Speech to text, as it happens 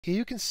Here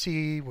you can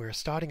see we're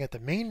starting at the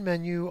main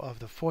menu of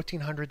the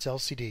 1400s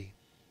LCD.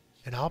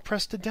 And I'll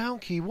press the down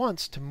key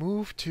once to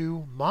move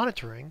to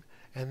monitoring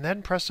and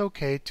then press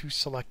OK to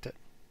select it.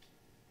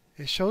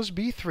 It shows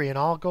B3 and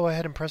I'll go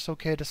ahead and press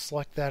OK to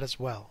select that as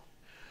well.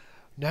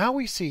 Now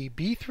we see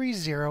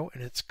B30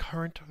 and its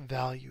current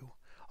value.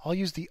 I'll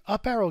use the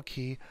up arrow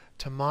key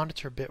to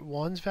monitor bit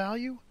 1's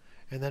value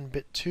and then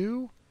bit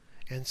 2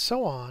 and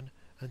so on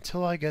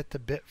until I get to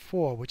bit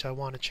 4, which I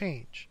want to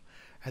change.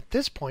 At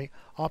this point,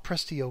 I'll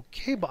press the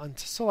OK button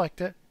to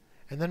select it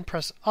and then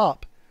press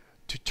up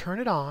to turn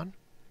it on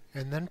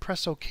and then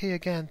press OK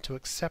again to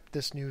accept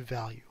this new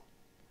value.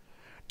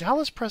 Now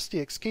let's press the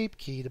escape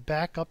key to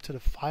back up to the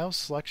file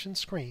selection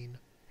screen,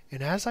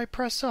 and as I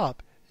press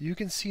up, you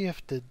can see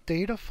if the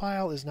data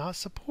file is not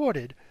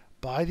supported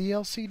by the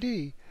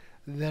LCD,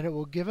 then it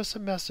will give us a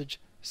message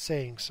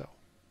saying so.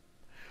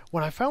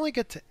 When I finally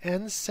get to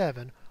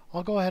N7,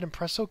 I'll go ahead and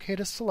press OK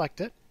to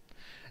select it,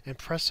 and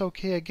press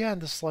OK again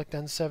to select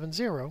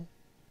N70,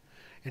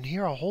 and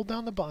here I'll hold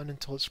down the button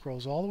until it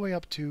scrolls all the way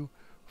up to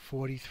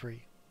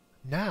 43.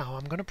 Now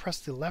I'm going to press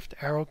the left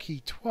arrow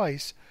key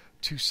twice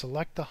to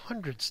select the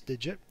hundreds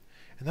digit,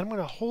 and then I'm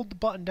going to hold the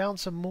button down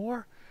some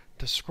more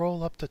to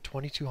scroll up to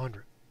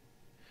 2200.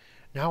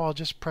 Now I'll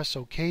just press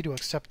OK to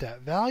accept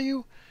that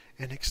value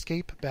and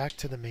escape back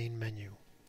to the main menu.